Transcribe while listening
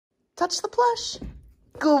Touch the plush.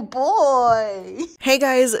 Good boy. Hey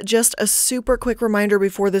guys, just a super quick reminder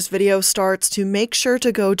before this video starts to make sure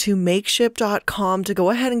to go to makeship.com to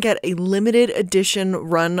go ahead and get a limited edition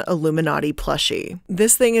Run Illuminaughtii plushie.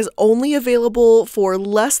 This thing is only available for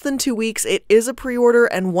less than 2 weeks. It is a pre-order,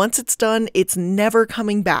 and once it's done, it's never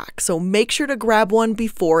coming back. So make sure to grab one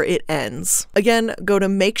before it ends. Again, go to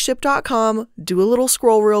makeship.com, do a little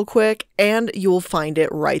scroll real quick, and you'll find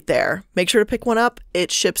it right there. Make sure to pick one up.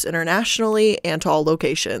 It ships internationally and to all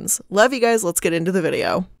locations. Love you guys. Let's get into the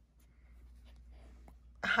video.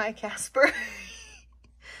 Hi, Casper.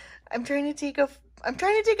 I'm trying to take a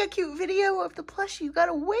cute video of the plushie. You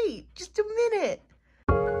gotta wait just a minute.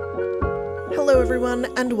 Hello everyone,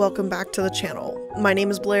 and welcome back to the channel. My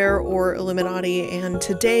name is Blair, or iilluminaughtii, and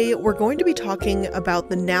today we're going to be talking about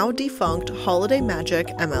the now defunct Holiday Magic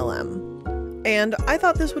MLM. And I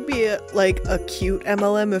thought this would be a cute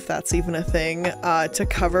MLM, if that's even a thing, to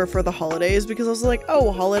cover for the holidays, because I was like,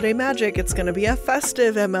 oh, Holiday Magic, it's gonna be a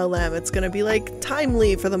festive MLM, it's gonna be like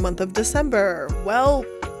timely for the month of December. Well,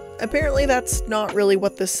 apparently that's not really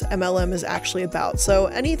what this MLM is actually about. So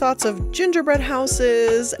any thoughts of gingerbread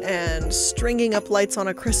houses and stringing up lights on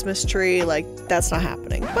a Christmas tree, like, that's not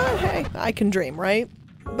happening. But hey, I can dream, right?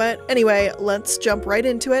 But anyway, let's jump right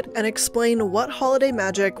into it and explain what Holiday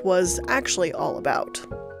Magic was actually all about.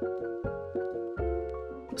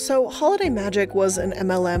 So Holiday Magic was an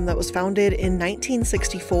MLM that was founded in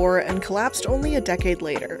 1964 and collapsed only a decade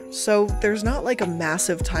later. So there's not like a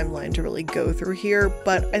massive timeline to really go through here,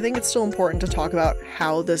 but I think it's still important to talk about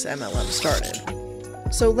how this MLM started.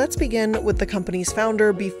 So let's begin with the company's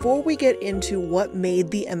founder before we get into what made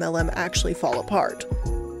the MLM actually fall apart.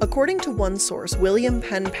 According to one source, William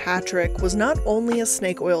Penn Patrick was not only a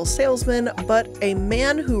snake oil salesman, but a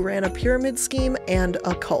man who ran a pyramid scheme and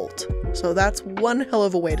a cult. So that's one hell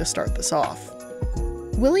of a way to start this off.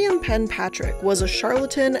 William Penn Patrick was a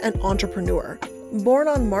charlatan and entrepreneur. Born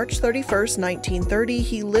on March 31st, 1930,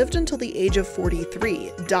 he lived until the age of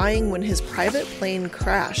 43, dying when his private plane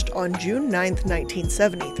crashed on June 9th,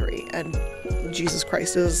 1973. And Jesus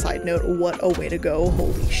Christ, as a side note, what a way to go,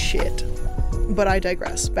 holy shit. But I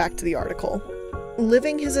digress, back to the article.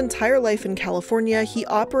 Living his entire life in California, he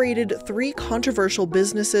operated 3 controversial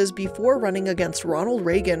businesses before running against Ronald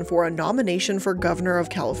Reagan for a nomination for governor of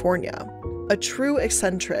California. A true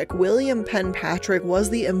eccentric, William Penn Patrick was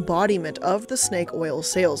the embodiment of the snake oil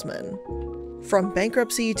salesman. From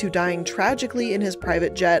bankruptcy to dying tragically in his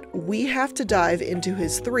private jet, we have to dive into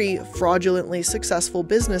his 3 fraudulently successful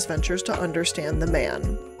business ventures to understand the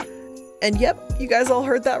man. And yep, you guys all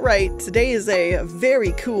heard that right. Today is a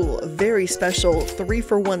very cool, very special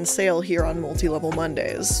 3-for-1 sale here on Multi-Level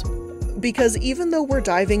Mondays. Because even though we're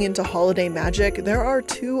diving into Holiday Magic, there are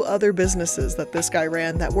 2 other businesses that this guy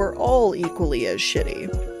ran that were all equally as shitty.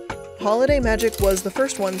 Holiday Magic was the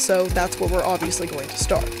first one, so that's where we're obviously going to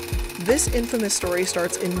start. This infamous story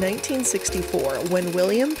starts in 1964 when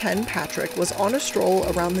William Penn Patrick was on a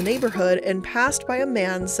stroll around the neighborhood and passed by a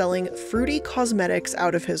man selling fruity cosmetics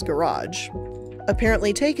out of his garage.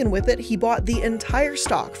 Apparently taken with it, he bought the entire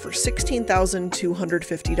stock for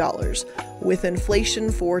 $16,250. With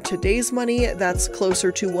inflation for today's money, that's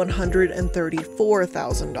closer to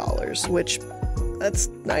 $134,000, which that's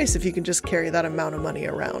nice if you can just carry that amount of money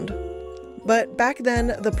around. But back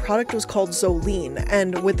then, the product was called Zoline,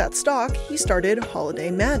 and with that stock, he started Holiday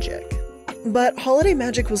Magic. But Holiday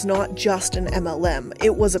Magic was not just an MLM,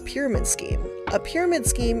 it was a pyramid scheme. A pyramid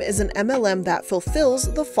scheme is an MLM that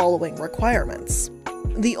fulfills the following requirements.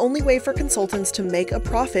 The only way for consultants to make a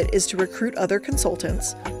profit is to recruit other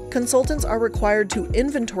consultants. Consultants are required to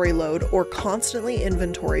inventory load or constantly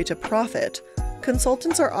inventory to profit.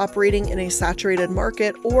 Consultants are operating in a saturated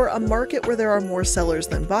market or a market where there are more sellers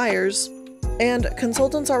than buyers. And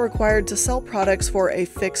consultants are required to sell products for a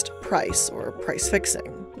fixed price, or price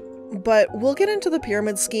fixing. But we'll get into the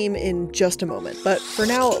pyramid scheme in just a moment, but for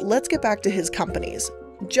now, let's get back to his companies.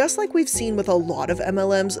 Just like we've seen with a lot of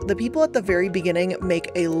MLMs, the people at the very beginning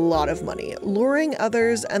make a lot of money, luring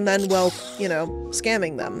others and then, well, you know,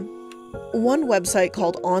 scamming them. One website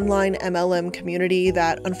called Online MLM Community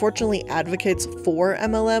that unfortunately advocates for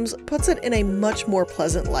MLMs puts it in a much more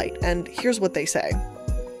pleasant light, and here's what they say.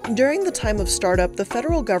 During the time of startup, the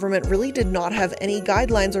federal government really did not have any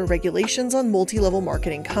guidelines or regulations on multi-level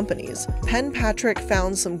marketing companies. Penn Patrick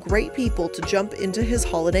found some great people to jump into his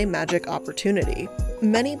Holiday Magic opportunity.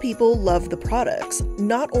 Many people loved the products.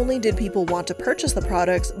 Not only did people want to purchase the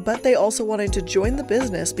products, but they also wanted to join the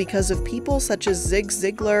business because of people such as Zig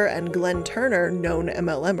Ziglar and Glenn Turner, known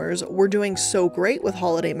MLMers, were doing so great with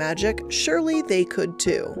Holiday Magic, surely they could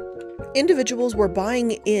too. Individuals were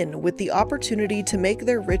buying in with the opportunity to make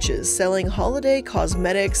their riches selling holiday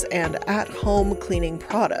cosmetics and at-home cleaning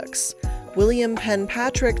products. William Penn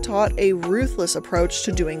Patrick taught a ruthless approach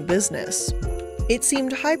to doing business. It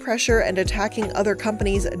seemed high pressure and attacking other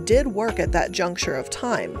companies did work at that juncture of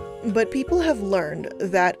time, but people have learned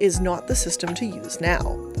that is not the system to use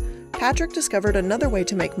now. Patrick discovered another way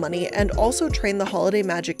to make money and also trained the holiday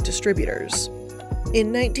magic distributors. In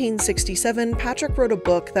 1967, Patrick wrote a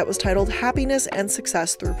book that was titled Happiness and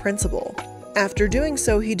Success Through Principle. After doing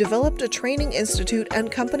so, he developed a training institute and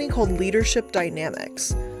company called Leadership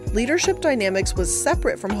Dynamics. Leadership Dynamics was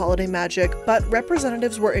separate from holiday magic, but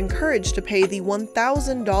representatives were encouraged to pay the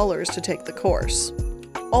 $1,000 to take the course.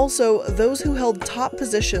 Also, those who held top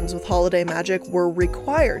positions with holiday magic were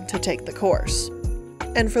required to take the course.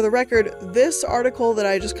 And for the record, this article that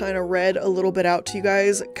I just kind of read a little bit out to you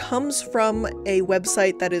guys comes from a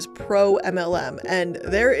website that is pro-MLM, and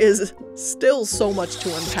there is still so much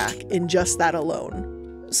to unpack in just that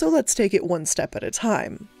alone. So let's take it one step at a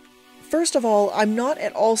time. First of all, I'm not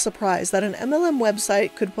at all surprised that an MLM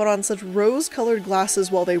website could put on such rose-colored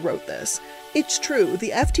glasses while they wrote this. It's true, the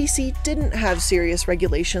FTC didn't have serious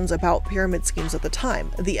regulations about pyramid schemes at the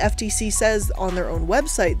time. The FTC says on their own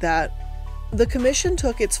website that the Commission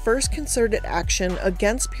took its first concerted action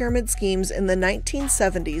against pyramid schemes in the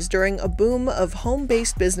 1970s during a boom of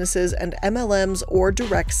home-based businesses and MLMs or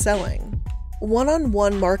direct selling.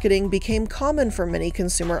 One-on-one marketing became common for many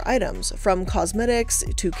consumer items, from cosmetics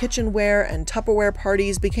to kitchenware, and Tupperware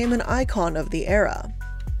parties became an icon of the era.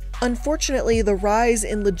 Unfortunately, the rise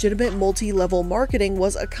in legitimate multi-level marketing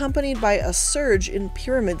was accompanied by a surge in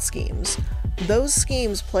pyramid schemes. Those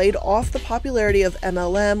schemes played off the popularity of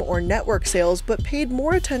MLM or network sales, but paid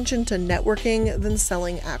more attention to networking than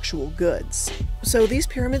selling actual goods. So these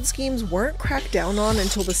pyramid schemes weren't cracked down on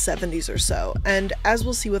until the 70s or so, and as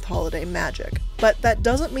we'll see with holiday magic. But that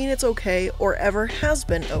doesn't mean it's okay or ever has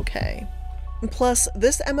been okay. Plus,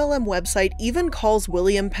 this MLM website even calls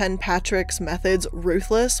William Penn Patrick's methods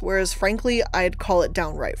ruthless, whereas frankly, I'd call it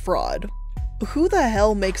downright fraud. Who the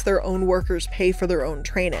hell makes their own workers pay for their own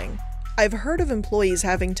training? I've heard of employees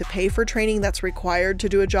having to pay for training that's required to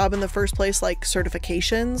do a job in the first place, like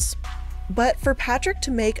certifications. But for Patrick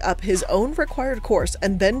to make up his own required course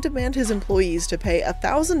and then demand his employees to pay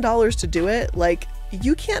 $1,000 to do it, like,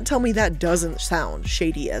 you can't tell me that doesn't sound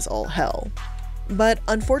shady as all hell. But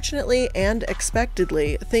unfortunately and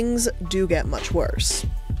expectedly, things do get much worse.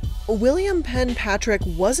 William Penn Patrick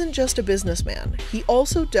wasn't just a businessman, he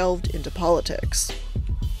also delved into politics.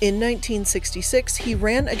 In 1966, he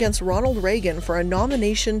ran against Ronald Reagan for a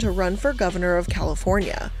nomination to run for governor of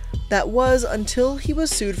California. That was until he was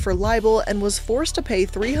sued for libel and was forced to pay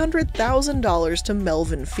 $300,000 to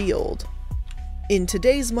Melvin Field. In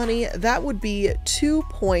today's money, that would be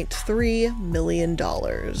 $2.3 million.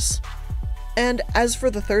 And as for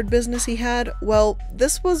the third business he had, well,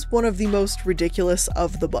 this was one of the most ridiculous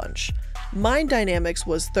of the bunch. Mind Dynamics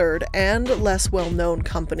was third and less well-known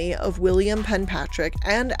company of William Penn Patrick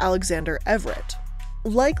and Alexander Everett.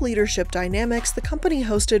 Like Leadership Dynamics, the company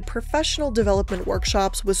hosted professional development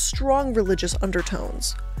workshops with strong religious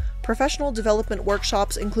undertones. Professional development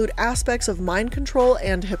workshops include aspects of mind control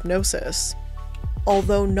and hypnosis.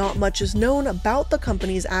 Although not much is known about the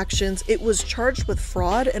company's actions, it was charged with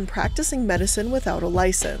fraud and practicing medicine without a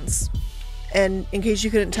license. And in case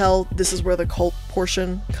you couldn't tell, this is where the cult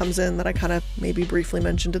portion comes in that I kind of maybe briefly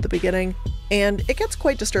mentioned at the beginning. And it gets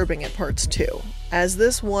quite disturbing at parts too, as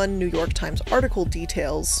this one New York Times article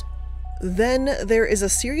details. Then there is a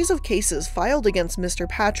series of cases filed against Mr.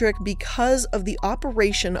 Patrick because of the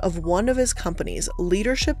operation of one of his companies,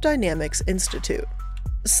 Leadership Dynamics Institute.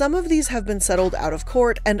 Some of these have been settled out of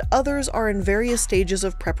court, and others are in various stages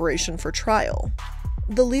of preparation for trial.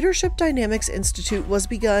 The Leadership Dynamics Institute was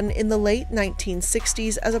begun in the late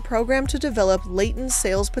 1960s as a program to develop latent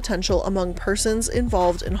sales potential among persons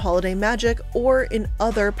involved in holiday magic or in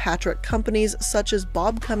other Patrick companies such as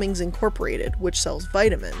Bob Cummings Incorporated, which sells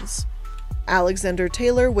vitamins, Alexander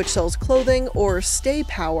Taylor, which sells clothing, or Stay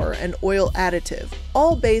Power, an oil additive,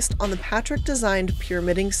 all based on the Patrick-designed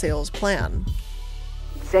pyramiding sales plan.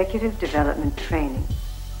 Executive development training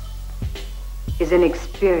is an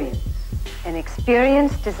experience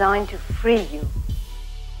designed to free you.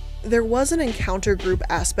 There was an encounter group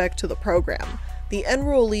aspect to the program. The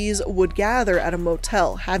enrollees would gather at a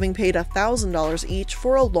motel, having paid $1,000 each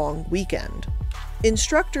for a long weekend.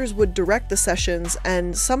 Instructors would direct the sessions,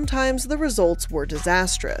 and sometimes the results were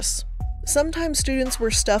disastrous. Sometimes students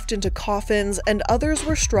were stuffed into coffins, and others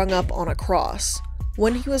were strung up on a cross.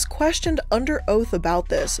 When he was questioned under oath about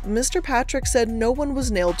this, Mr. Patrick said no one was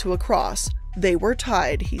nailed to a cross. They were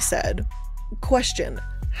tied, he said. Question: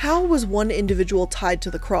 how was one individual tied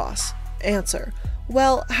to the cross? Answer: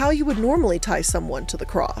 well, how you would normally tie someone to the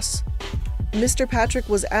cross. Mr. Patrick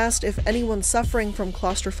was asked if anyone suffering from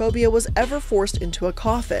claustrophobia was ever forced into a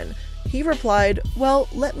coffin. He replied, well,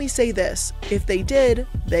 let me say this, if they did,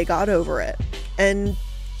 they got over it. And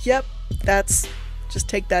yep, just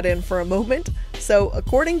take that in for a moment. So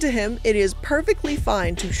according to him, it is perfectly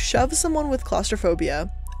fine to shove someone with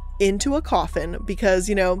claustrophobia into a coffin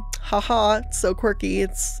because, haha, it's so quirky,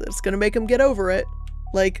 it's gonna make them get over it.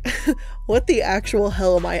 Like, what the actual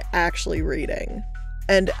hell am I actually reading?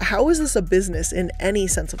 And how is this a business in any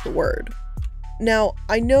sense of the word? Now,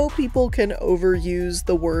 I know people can overuse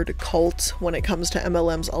the word cult when it comes to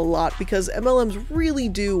MLMs a lot because MLMs really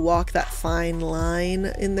do walk that fine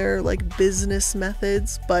line in their business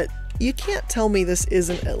methods, but you can't tell me this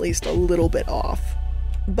isn't at least a little bit off.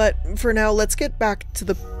 But for now, let's get back to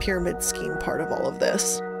the pyramid scheme part of all of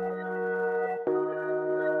this.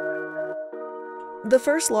 The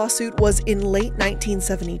first lawsuit was in late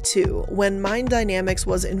 1972, when Mind Dynamics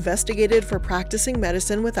was investigated for practicing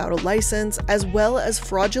medicine without a license, as well as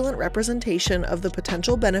fraudulent representation of the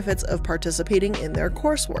potential benefits of participating in their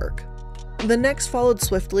coursework. The next followed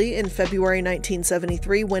swiftly in February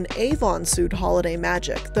 1973 when Avon sued Holiday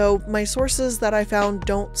Magic, though my sources that I found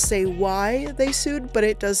don't say why they sued, but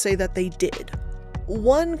it does say that they did.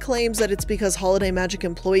 One claims that it's because Holiday Magic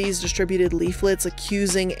employees distributed leaflets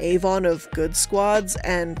accusing Avon of good squads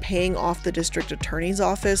and paying off the district attorney's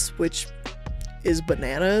office, which is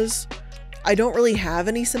bananas. I don't really have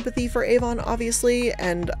any sympathy for Avon, obviously,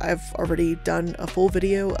 and I've already done a full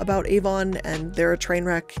video about Avon, and they're a train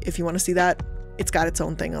wreck. If you want to see that, it's got its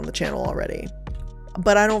own thing on the channel already.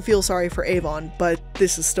 But I don't feel sorry for Avon, but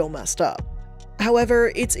this is still messed up.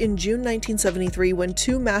 However, it's in June 1973 when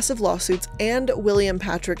two massive lawsuits and William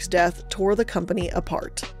Patrick's death tore the company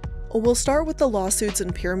apart. We'll start with the lawsuits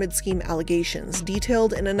and pyramid scheme allegations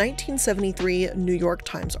detailed in a 1973 New York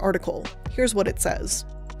Times article. Here's what it says.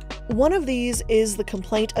 One of these is the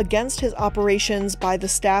complaint against his operations by the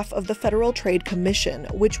staff of the Federal Trade Commission,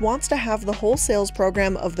 which wants to have the whole sales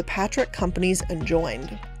program of the Patrick companies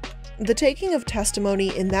enjoined. The taking of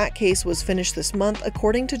testimony in that case was finished this month,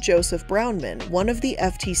 according to Joseph Brownman, one of the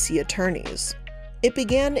FTC attorneys. It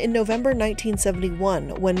began in November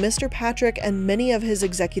 1971, when Mr. Patrick and many of his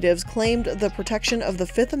executives claimed the protection of the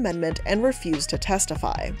Fifth Amendment and refused to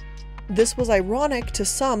testify. This was ironic to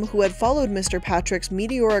some who had followed Mr. Patrick's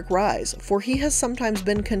meteoric rise, for he has sometimes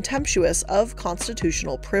been contemptuous of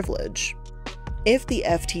constitutional privilege. If the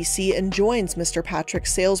FTC enjoins Mr.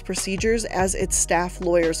 Patrick's sales procedures as its staff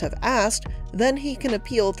lawyers have asked, then he can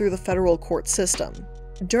appeal through the federal court system.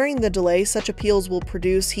 During the delay such appeals will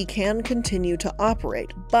produce, he can continue to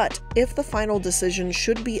operate, but if the final decision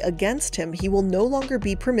should be against him, he will no longer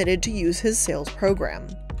be permitted to use his sales program.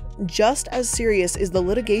 Just as serious is the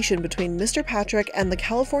litigation between Mr. Patrick and the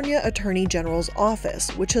California Attorney General's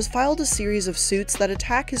office, which has filed a series of suits that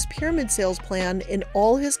attack his pyramid sales plan in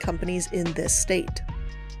all his companies in this state.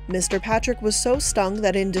 Mr. Patrick was so stung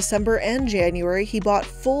that in December and January he bought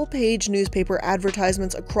full-page newspaper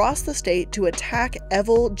advertisements across the state to attack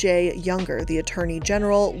Evel J. Younger, the Attorney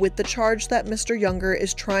General, with the charge that Mr. Younger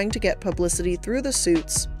is trying to get publicity through the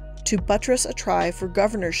suits to buttress a try for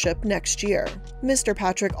governorship next year. Mr.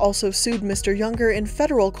 Patrick also sued Mr. Younger in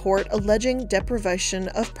federal court alleging deprivation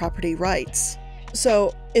of property rights.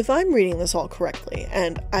 So, if I'm reading this all correctly,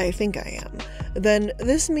 and I think I am, then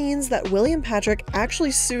this means that William Patrick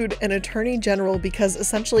actually sued an attorney general because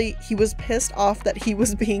essentially he was pissed off that he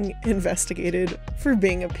was being investigated for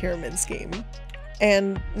being a pyramid scheme.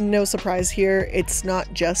 And no surprise here, it's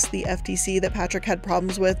not just the FTC that Patrick had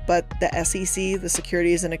problems with, but the SEC, the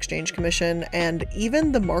Securities and Exchange Commission, and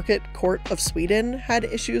even the Market Court of Sweden had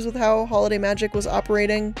issues with how Holiday Magic was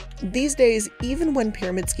operating. These days, even when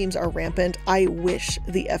pyramid schemes are rampant, I wish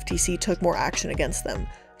the FTC took more action against them.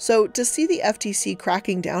 So to see the FTC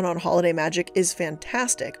cracking down on Holiday Magic is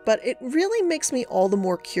fantastic, but it really makes me all the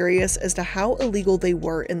more curious as to how illegal they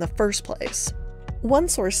were in the first place. One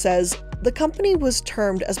source says, the company was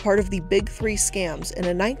termed as part of the Big Three scams in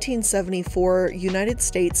a 1974 United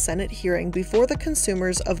States Senate hearing before the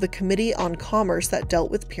consumers of the Committee on Commerce that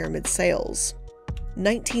dealt with pyramid sales.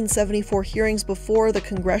 1974 hearings before the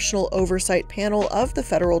Congressional Oversight Panel of the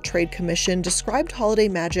Federal Trade Commission described Holiday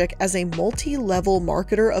Magic as a multi-level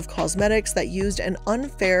marketer of cosmetics that used an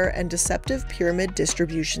unfair and deceptive pyramid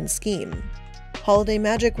distribution scheme. Holiday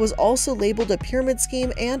Magic was also labeled a pyramid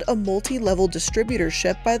scheme and a multi-level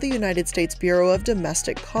distributorship by the United States Bureau of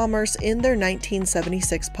Domestic Commerce in their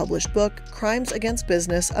 1976 published book, Crimes Against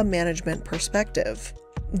Business: A Management Perspective.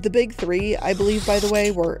 The big three, I believe, by the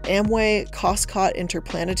way, were Amway, Costco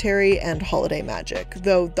Interplanetary, and Holiday Magic,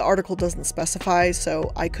 though the article doesn't specify,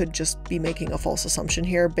 so I could just be making a false assumption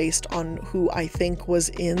here based on who I think was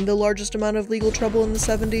in the largest amount of legal trouble in the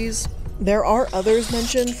 70s. There are others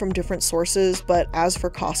mentioned from different sources, but as for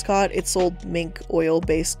Costco, it sold mink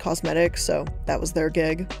oil-based cosmetics, so that was their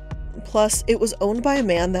gig. Plus, it was owned by a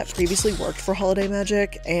man that previously worked for Holiday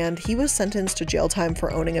Magic, and he was sentenced to jail time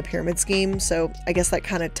for owning a pyramid scheme, so I guess that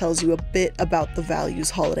kind of tells you a bit about the values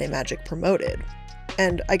Holiday Magic promoted.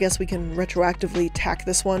 And I guess we can retroactively tack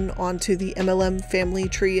this one onto the MLM family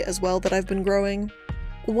tree as well that I've been growing.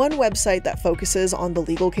 One website that focuses on the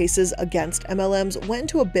legal cases against MLMs went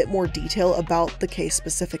into a bit more detail about the case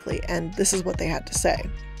specifically, and this is what they had to say.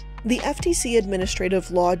 The FTC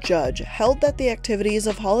administrative law judge held that the activities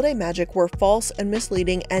of Holiday Magic were false and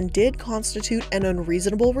misleading and did constitute an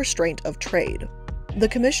unreasonable restraint of trade. The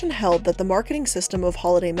commission held that the marketing system of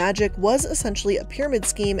Holiday Magic was essentially a pyramid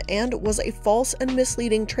scheme and was a false and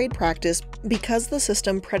misleading trade practice because the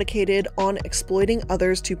system predicated on exploiting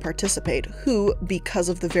others to participate, who, because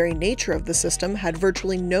of the very nature of the system, had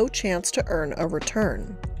virtually no chance to earn a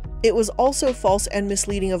return. It was also false and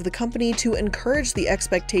misleading of the company to encourage the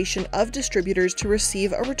expectation of distributors to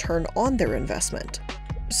receive a return on their investment.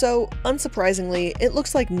 So, unsurprisingly, it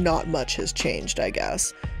looks like not much has changed, I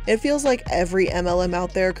guess. It feels like every MLM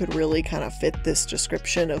out there could really kind of fit this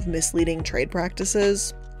description of misleading trade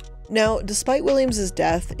practices. Now, despite Williams'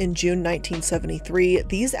 death in June 1973,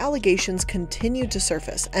 these allegations continued to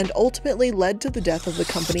surface and ultimately led to the death of the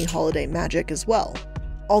company Holiday Magic as well.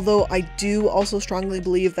 Although I do also strongly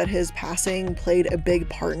believe that his passing played a big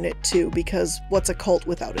part in it too, because what's a cult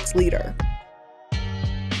without its leader?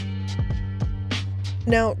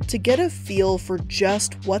 Now, to get a feel for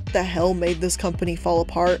just what the hell made this company fall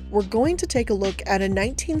apart, we're going to take a look at a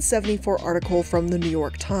 1974 article from the New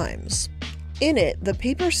York Times. In it, the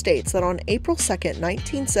paper states that on April 2,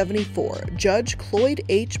 1974, Judge Cloyd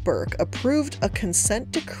H. Burke approved a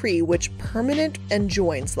consent decree which permanent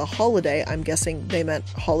enjoins the Holiday, I'm guessing they meant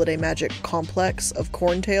Holiday Magic complex of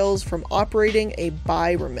corntails, from operating a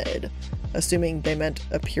pyramid, assuming they meant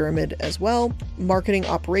a pyramid as well, marketing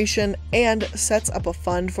operation, and sets up a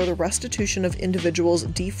fund for the restitution of individuals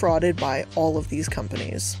defrauded by all of these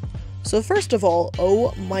companies. So first of all,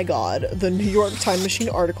 oh my god, the New York Time Machine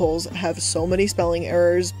articles have so many spelling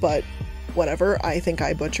errors, but whatever, I think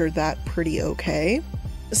I butchered that pretty okay.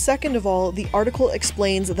 Second of all, the article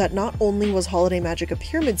explains that not only was Holiday Magic a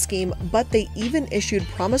pyramid scheme, but they even issued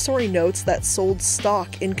promissory notes that sold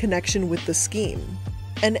stock in connection with the scheme.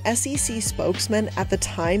 An SEC spokesman at the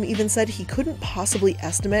time even said he couldn't possibly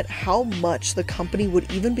estimate how much the company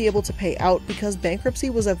would even be able to pay out because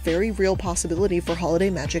bankruptcy was a very real possibility for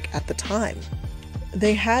Holiday Magic at the time.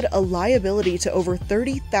 They had a liability to over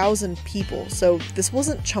 30,000 people, so this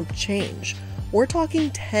wasn't chump change. We're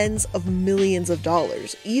talking tens of millions of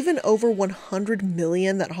dollars, even over 100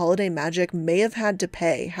 million that Holiday Magic may have had to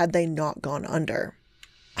pay had they not gone under.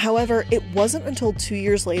 However, it wasn't until 2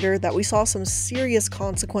 years later that we saw some serious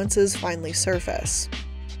consequences finally surface.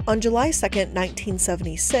 On July 2,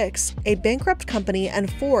 1976, a bankrupt company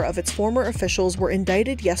and 4 of its former officials were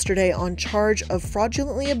indicted yesterday on charge of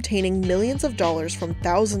fraudulently obtaining millions of dollars from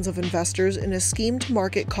thousands of investors in a scheme to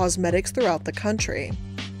market cosmetics throughout the country.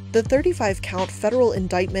 The 35-count federal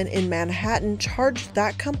indictment in Manhattan charged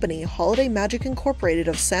that company, Holiday Magic Incorporated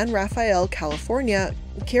of San Rafael, California,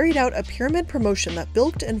 carried out a pyramid promotion that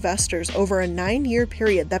bilked investors over a 9-year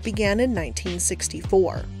period that began in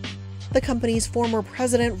 1964. The company's former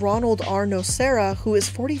president, Ronald R. Nocera, who is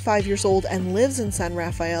 45 years old and lives in San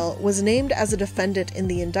Rafael, was named as a defendant in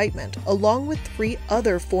the indictment, along with 3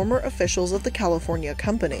 other former officials of the California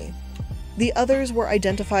company. The others were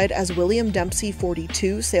identified as William Dempsey,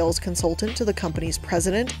 42, sales consultant to the company's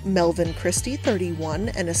president, Melvin Christie, 31,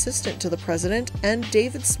 an assistant to the president, and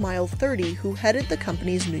David Smile, 30, who headed the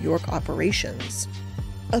company's New York operations.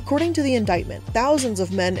 According to the indictment, thousands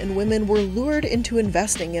of men and women were lured into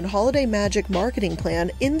investing in Holiday Magic marketing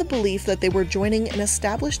plan in the belief that they were joining an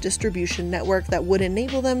established distribution network that would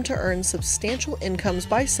enable them to earn substantial incomes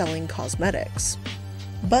by selling cosmetics.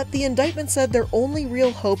 But the indictment said their only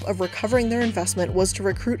real hope of recovering their investment was to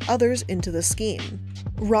recruit others into the scheme.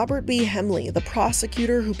 Robert B. Hemley, the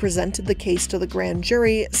prosecutor who presented the case to the grand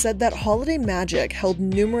jury, said that Holiday Magic held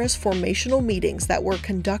numerous formational meetings that were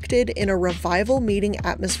conducted in a revival meeting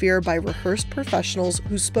atmosphere by rehearsed professionals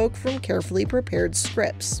who spoke from carefully prepared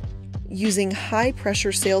scripts, using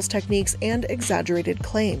high-pressure sales techniques and exaggerated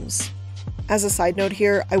claims. As a side note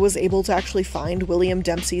here, I was able to actually find William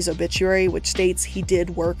Dempsey's obituary, which states he did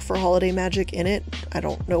work for Holiday Magic in it. I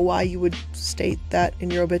don't know why you would state that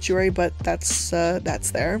in your obituary, but that's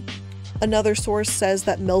there. Another source says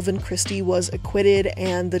that Melvin Christie was acquitted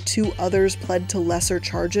and the two others pled to lesser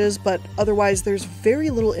charges, but otherwise there's very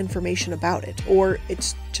little information about it, or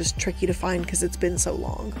it's just tricky to find because it's been so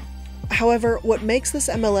long. However, what makes this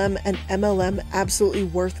MLM an MLM absolutely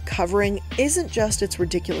worth covering isn't just its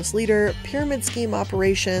ridiculous leader, pyramid scheme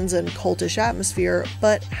operations, and cultish atmosphere,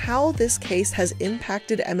 but how this case has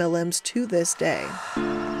impacted MLMs to this day.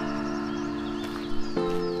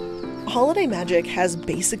 Holiday Magic has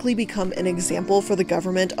basically become an example for the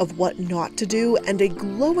government of what not to do, and a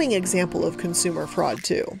glowing example of consumer fraud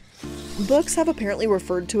too. Books have apparently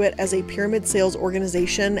referred to it as a pyramid sales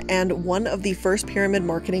organization and one of the first pyramid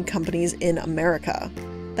marketing companies in America.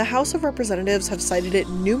 The House of Representatives have cited it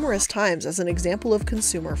numerous times as an example of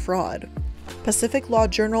consumer fraud. Pacific Law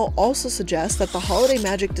Journal also suggests that the Holiday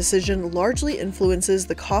Magic decision largely influences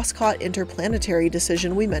the Coscott Interplanetary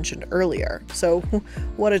decision we mentioned earlier. So,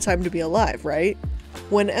 what a time to be alive, right?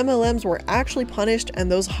 When MLMs were actually punished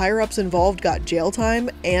and those higher-ups involved got jail time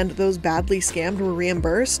and those badly scammed were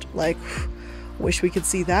reimbursed, like, wish we could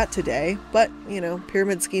see that today. But, you know,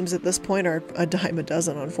 pyramid schemes at this point are a dime a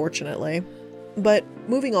dozen, unfortunately. But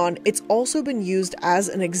moving on, it's also been used as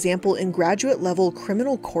an example in graduate-level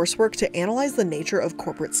criminal coursework to analyze the nature of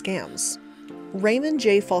corporate scams. Raymond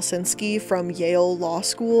J. Falsinski from Yale Law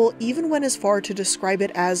School even went as far to describe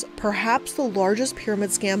it as perhaps the largest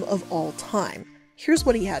pyramid scam of all time. Here's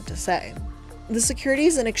what he had to say. The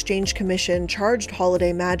Securities and Exchange Commission charged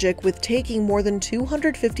Holiday Magic with taking more than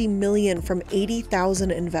 $250 million from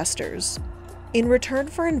 80,000 investors. In return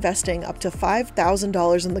for investing up to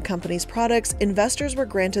 $5,000 in the company's products, investors were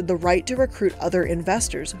granted the right to recruit other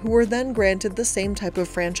investors, who were then granted the same type of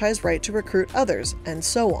franchise right to recruit others, and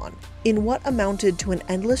so on, in what amounted to an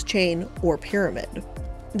endless chain or pyramid.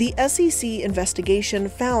 The SEC investigation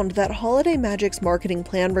found that Holiday Magic's marketing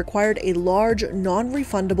plan required a large,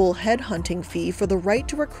 non-refundable headhunting fee for the right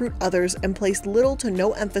to recruit others and placed little to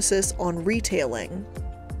no emphasis on retailing.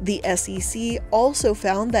 The SEC also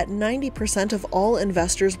found that 90% of all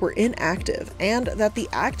investors were inactive and that the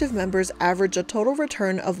active members averaged a total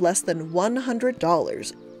return of less than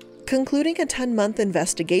 $100. Concluding a 10-month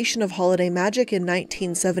investigation of Holiday Magic in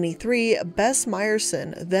 1973, Bess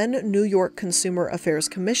Meyerson, then New York Consumer Affairs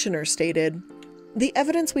Commissioner, stated, "The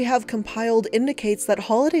evidence we have compiled indicates that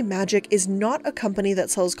Holiday Magic is not a company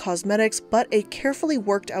that sells cosmetics, but a carefully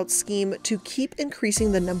worked-out scheme to keep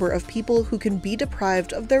increasing the number of people who can be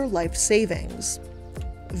deprived of their life savings.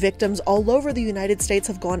 Victims all over the United States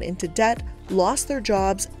have gone into debt, lost their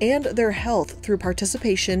jobs, and their health through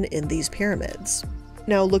participation in these pyramids."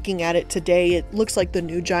 Now, looking at it today, it looks like the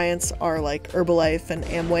new giants are like Herbalife and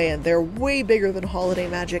Amway, and they're way bigger than Holiday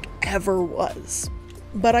Magic ever was.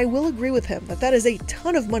 But I will agree with him that that is a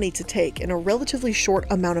ton of money to take in a relatively short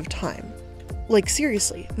amount of time. Like,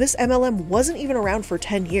 seriously, this MLM wasn't even around for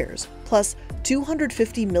 10 years. Plus,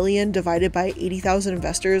 $250 million divided by 80,000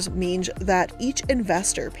 investors means that each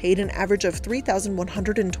investor paid an average of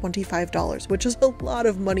 $3,125, which is a lot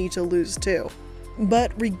of money to lose too.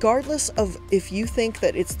 But regardless of if you think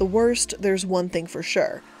that it's the worst, there's one thing for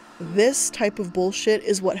sure. This type of bullshit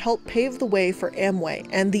is what helped pave the way for Amway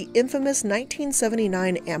and the infamous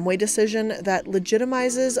 1979 Amway decision that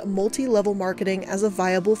legitimizes multi-level marketing as a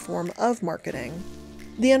viable form of marketing.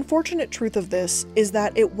 The unfortunate truth of this is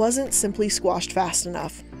that it wasn't simply squashed fast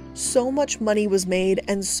enough. So much money was made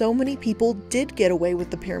and so many people did get away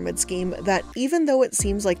with the pyramid scheme that even though it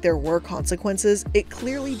seems like there were consequences, it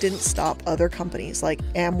clearly didn't stop other companies like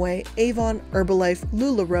Amway, Avon, Herbalife,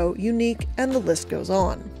 LuLaRoe, Unique, and the list goes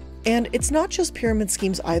on. And it's not just pyramid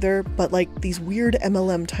schemes either, but like these weird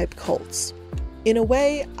MLM type cults. In a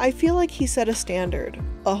way, I feel like he set a standard.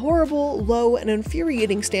 A horrible, low, and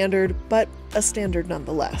infuriating standard, but a standard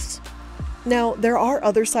nonetheless. Now, there are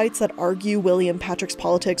other sites that argue William Patrick's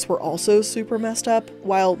politics were also super messed up,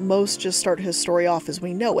 while most just start his story off as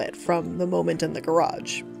we know it, from the moment in the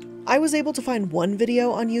garage. I was able to find one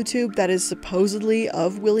video on YouTube that is supposedly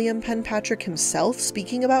of William Penn Patrick himself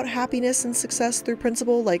speaking about happiness and success through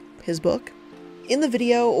principle, like his book. In the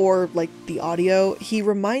video, or like the audio, he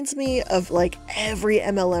reminds me of like every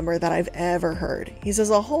MLMer that I've ever heard. He says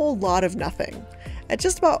a whole lot of nothing. At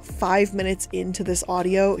just about 5 minutes into this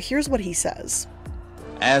audio, here's what he says.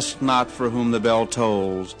 "Ask not for whom the bell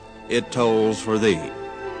tolls, it tolls for thee.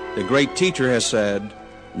 The great teacher has said,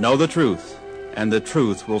 know the truth, and the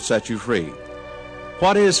truth will set you free.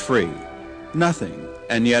 What is free? Nothing,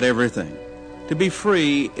 and yet everything. To be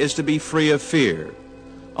free is to be free of fear.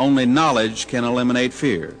 Only knowledge can eliminate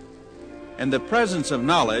fear. In the presence of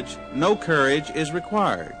knowledge, no courage is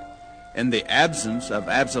required. In the absence of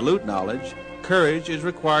absolute knowledge, courage is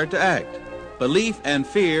required to act. Belief and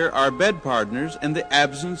fear are bed partners in the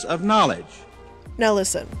absence of knowledge. Now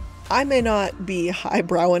listen, I may not be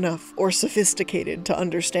highbrow enough or sophisticated to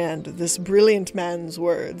understand this brilliant man's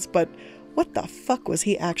words, but what the fuck was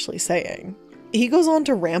he actually saying? He goes on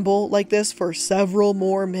to ramble like this for several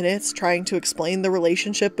more minutes, trying to explain the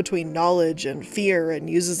relationship between knowledge and fear, and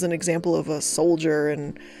uses an example of a soldier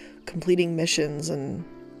and completing missions, and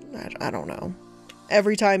I don't know.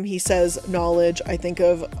 Every time he says knowledge, I think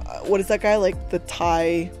of, what is that guy, like the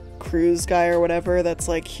Thai cruise guy or whatever, that's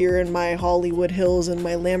like, here in my Hollywood Hills in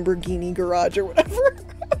my Lamborghini garage or whatever.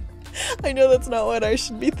 I know that's not what I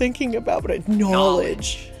should be thinking about, but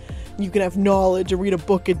knowledge. You can have knowledge and read a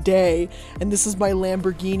book a day, and this is my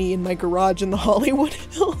Lamborghini in my garage in the Hollywood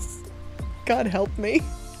Hills. God help me.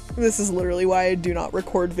 This is literally why I do not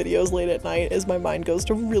record videos late at night, as my mind goes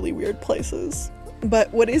to really weird places.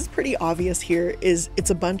 But what is pretty obvious here is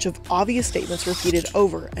it's a bunch of obvious statements repeated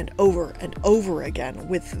over and over and over again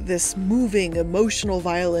with this moving emotional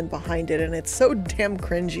violin behind it, and it's so damn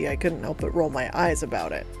cringy I couldn't help but roll my eyes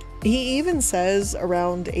about it. He even says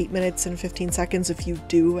around 8 minutes and 15 seconds, if you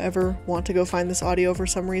do ever want to go find this audio for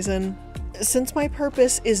some reason, "Since my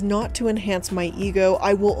purpose is not to enhance my ego,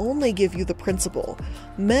 I will only give you the principle.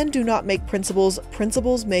 Men do not make principles,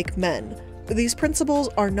 principles make men. These principles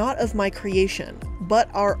are not of my creation, but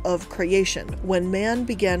are of creation, when man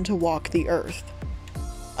began to walk the earth."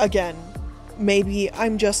 Again, maybe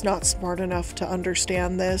I'm just not smart enough to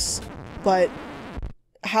understand this, but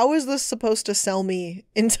how is this supposed to sell me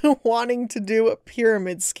into wanting to do a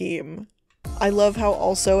pyramid scheme? I love how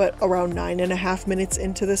also at around 9.5 minutes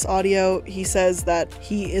into this audio, he says that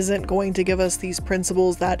he isn't going to give us these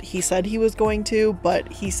principles that he said he was going to,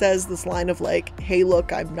 but he says this line of like, hey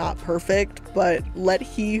look, I'm not perfect, but let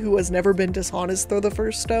he who has never been dishonest throw the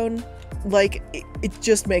first stone. Like, it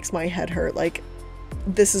just makes my head hurt. Like,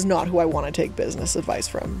 this is not who I want to take business advice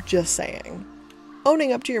from, just saying.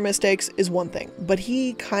 Owning up to your mistakes is one thing, but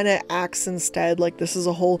he kind of acts instead like this is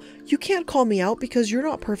a whole, you can't call me out because you're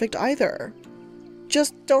not perfect either.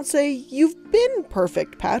 Just don't say, you've been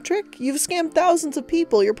perfect, Patrick. You've scammed thousands of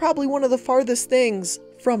people. You're probably one of the farthest things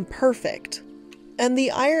from perfect. And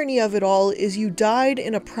the irony of it all is you died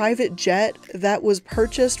in a private jet that was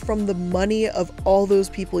purchased from the money of all those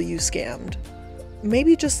people you scammed.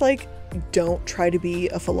 Maybe just like, don't try to be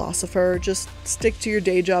a philosopher, just stick to your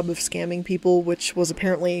day job of scamming people, which was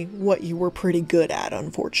apparently what you were pretty good at,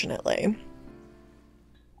 unfortunately.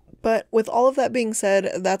 But with all of that being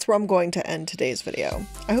said, that's where I'm going to end today's video.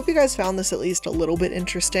 I hope you guys found this at least a little bit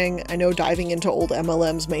interesting. I know diving into old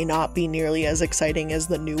MLMs may not be nearly as exciting as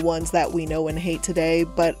the new ones that we know and hate today,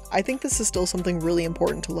 but I think this is still something really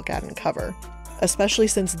important to look at and cover. Especially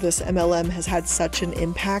since this MLM has had such an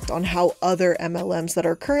impact on how other MLMs that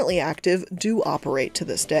are currently active do operate to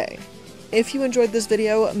this day. If you enjoyed this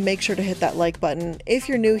video, make sure to hit that like button. If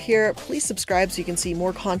you're new here, please subscribe so you can see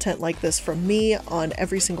more content like this from me on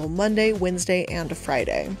every single Monday, Wednesday, and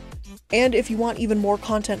Friday. And if you want even more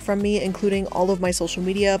content from me, including all of my social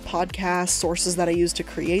media, podcasts, sources that I use to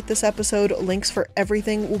create this episode, links for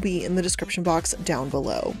everything will be in the description box down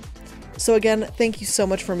below. So again, thank you so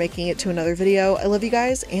much for making it to another video. I love you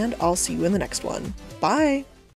guys, and I'll see you in the next one. Bye!